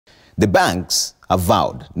The banks have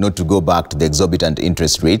vowed not to go back to the exorbitant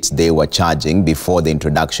interest rates they were charging before the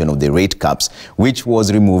introduction of the rate caps, which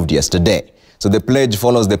was removed yesterday. So the pledge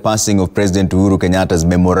follows the passing of President Uhuru Kenyatta's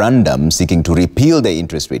memorandum seeking to repeal the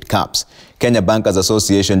interest rate caps. Kenya Bankers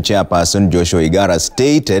Association Chairperson Joshua Oigara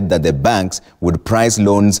stated that the banks would price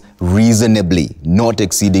loans reasonably, not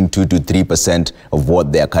exceeding 2 to 3% of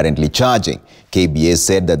what they are currently charging. KBA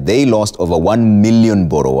said that they lost over 1 million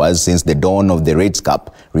borrowers since the dawn of the rates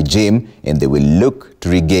cap regime, and they will look to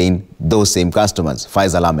regain those same customers.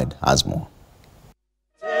 Faisal Ahmed has more.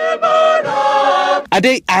 A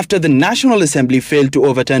day after the National Assembly failed to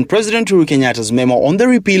overturn President Uhuru Kenyatta's memo on the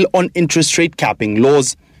repeal on interest rate capping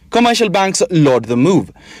laws, commercial banks laud the move.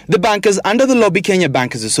 The bankers under the lobby Kenya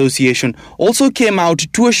Bankers Association also came out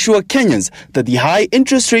to assure Kenyans that the high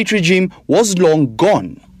interest rate regime was long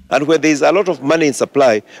gone. And where there is a lot of money in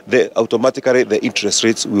supply, automatically the interest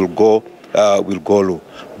rates will go low.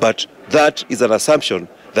 But that is an assumption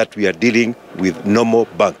that we are dealing with normal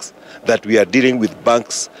banks, that we are dealing with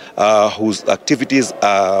banks whose activities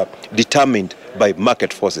are determined by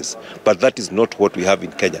market forces. But that is not what we have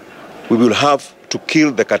in Kenya. We will have to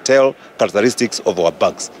kill the cartel characteristics of our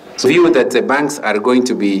banks. So view that the banks are going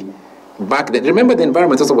to be back then. Remember, the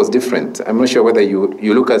environment also was different. I'm not sure whether you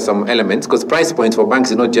look at some elements, because price point for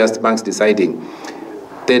banks is not just banks deciding.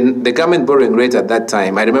 Then the government borrowing rate at that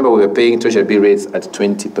time, I remember we were paying treasury bill rates at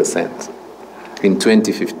 20% in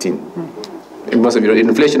 2015. Most of your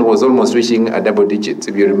inflation was almost reaching a double digit,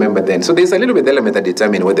 if you remember then. So there's a little bit element that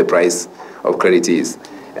determine what the price of credit is.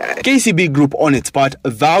 KCB Group, on its part,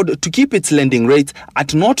 vowed to keep its lending rates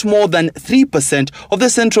at not more than 3% of the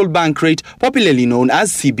central bank rate, popularly known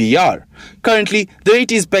as CBR. Currently, the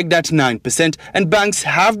rate is pegged at 9%, and banks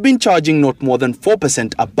have been charging not more than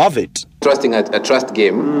 4% above it. Trusting a trust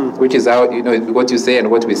game, which is how, what you say and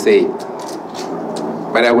what we say.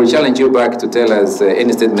 But I will challenge you back to tell us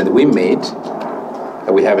any statement we made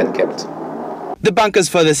that we haven't kept. The bankers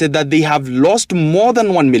further said that they have lost more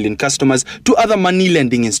than 1 million customers to other money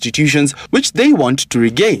lending institutions, which they want to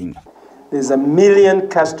regain. There's 1 million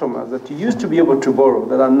customers that used to be able to borrow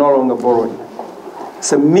that are no longer borrowing.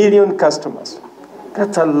 It's 1 million customers.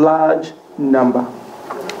 That's a large number.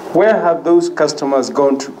 Where have those customers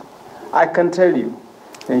gone to? I can tell you,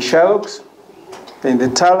 in Sherlock's, they're in the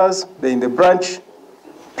tellers, they're in the branch,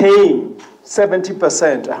 paying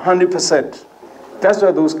 70%, 100%. That's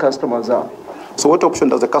where those customers are. So what option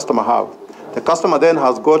does the customer have? The customer then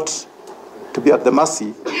has got to be at the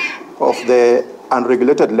mercy of the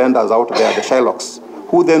unregulated lenders out there, the Shylocks,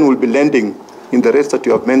 who then will be lending in the rates that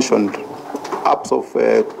you have mentioned, up of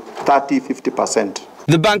 30-50%.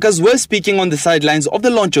 The bankers were speaking on the sidelines of the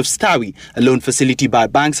launch of Stawi, a loan facility by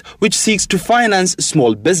banks which seeks to finance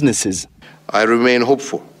small businesses. I remain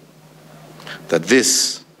hopeful that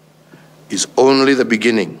this is only the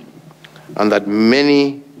beginning and that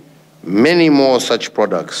many more such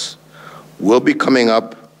products will be coming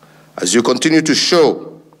up as you continue to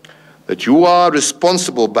show that you are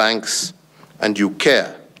responsible banks and you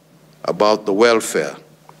care about the welfare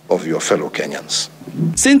of your fellow Kenyans.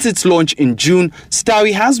 Since its launch in June,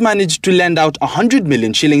 Stawi has managed to lend out 100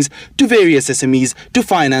 million shillings to various SMEs to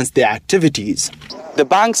finance their activities. The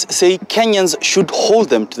banks say Kenyans should hold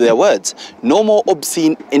them to their words. No more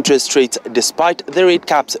obscene interest rates despite the rate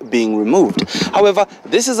caps being removed. However,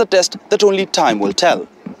 this is a test that only time will tell.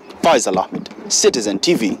 Faisal Ahmed, Citizen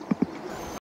TV.